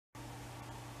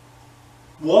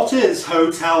What is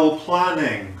hotel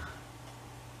planning?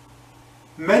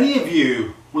 Many of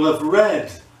you will have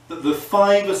read that the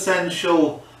 5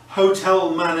 essential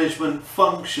hotel management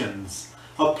functions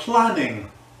are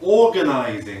planning,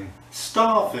 organising,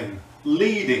 staffing,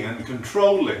 leading and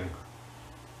controlling.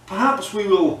 Perhaps we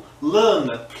will learn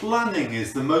that planning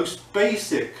is the most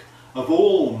basic of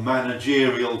all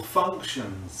managerial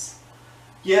functions,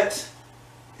 yet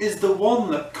is the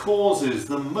one that causes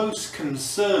the most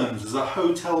concerns as a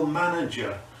hotel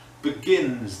manager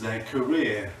begins their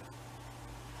career.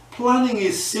 Planning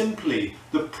is simply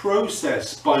the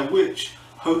process by which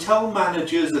hotel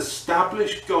managers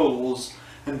establish goals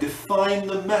and define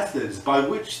the methods by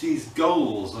which these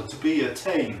goals are to be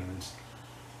attained.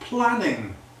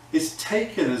 Planning is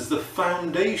taken as the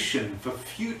foundation for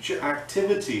future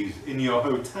activities in your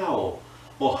hotel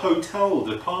or hotel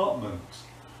department.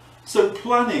 So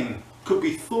planning could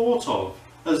be thought of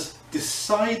as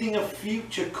deciding a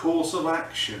future course of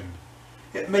action.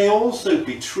 It may also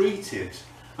be treated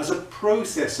as a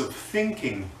process of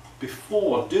thinking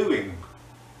before doing.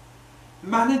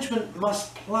 Management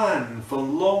must plan for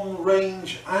long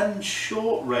range and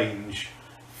short range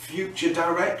future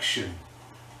direction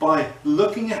by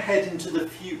looking ahead into the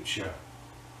future,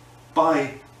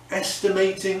 by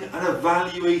estimating and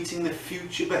evaluating the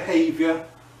future behaviour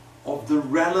of the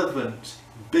relevant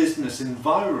business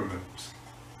environment.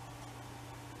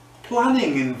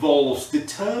 Planning involves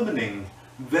determining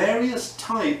various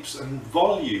types and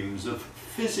volumes of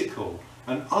physical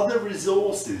and other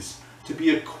resources to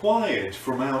be acquired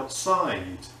from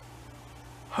outside.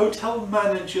 Hotel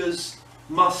managers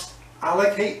must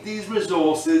allocate these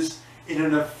resources in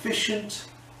an efficient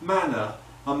manner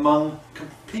among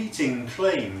competing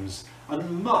claims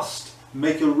and must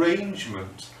make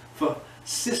arrangement for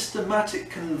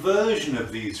systematic conversion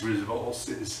of these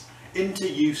resources into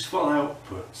useful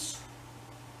outputs,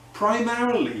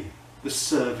 primarily the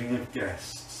serving of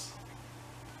guests.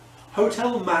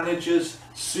 Hotel managers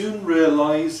soon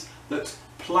realise that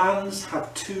plans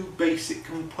have 2 basic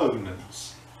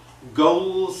components: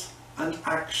 goals and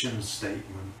action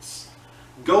statements.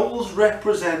 Goals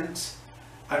represent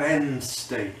an end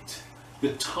state,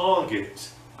 the target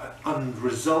and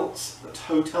results that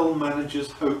hotel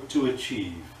managers hope to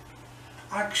achieve.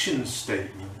 Action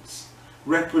statements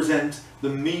represent the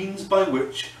means by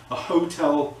which a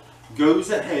hotel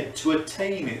goes ahead to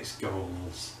attain its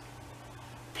goals.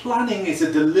 Planning is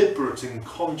a deliberate and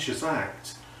conscious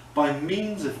act by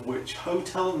means of which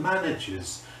hotel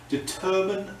managers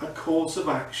determine a course of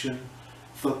action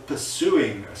for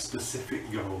pursuing a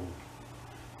specific goal.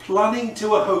 Planning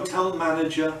to a hotel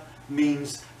manager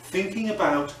means thinking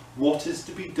about what is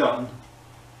to be done,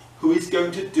 who is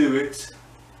going to do it,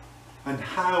 and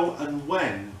how and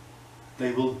when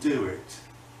they will do it.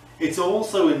 It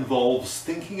also involves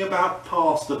thinking about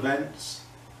past events,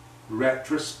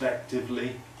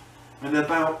 retrospectively, and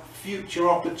about future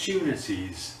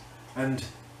opportunities and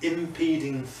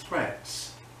impeding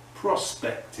threats,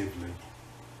 prospectively.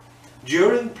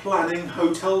 During planning,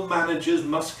 hotel managers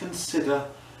must consider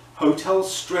hotel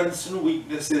strengths and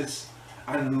weaknesses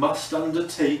and must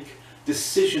undertake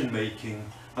decision making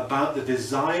about the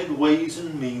desired ways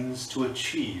and means to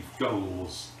achieve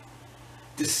goals.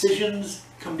 Decisions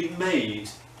can be made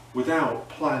without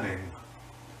planning,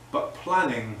 but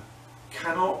planning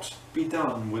cannot be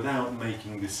done without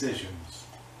making decisions.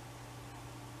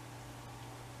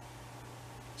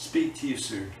 Speak to you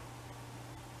soon.